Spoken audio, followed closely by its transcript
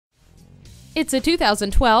It's a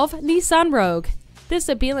 2012 Nissan Rogue. This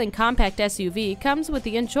appealing compact SUV comes with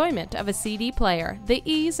the enjoyment of a CD player, the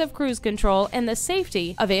ease of cruise control, and the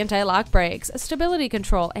safety of anti-lock brakes, stability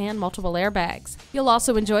control, and multiple airbags. You'll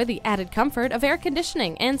also enjoy the added comfort of air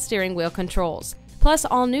conditioning and steering wheel controls. Plus,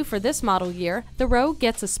 all new for this model year, the Rogue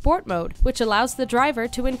gets a sport mode, which allows the driver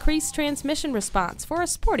to increase transmission response for a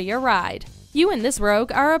sportier ride. You and this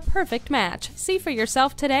Rogue are a perfect match. See for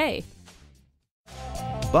yourself today.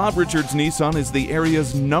 Bob Richards Nissan is the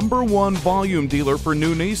area's #1 volume dealer for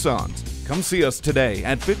new Nissans. Come see us today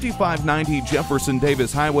at 5590 Jefferson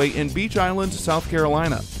Davis Highway in Beach Island, South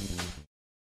Carolina.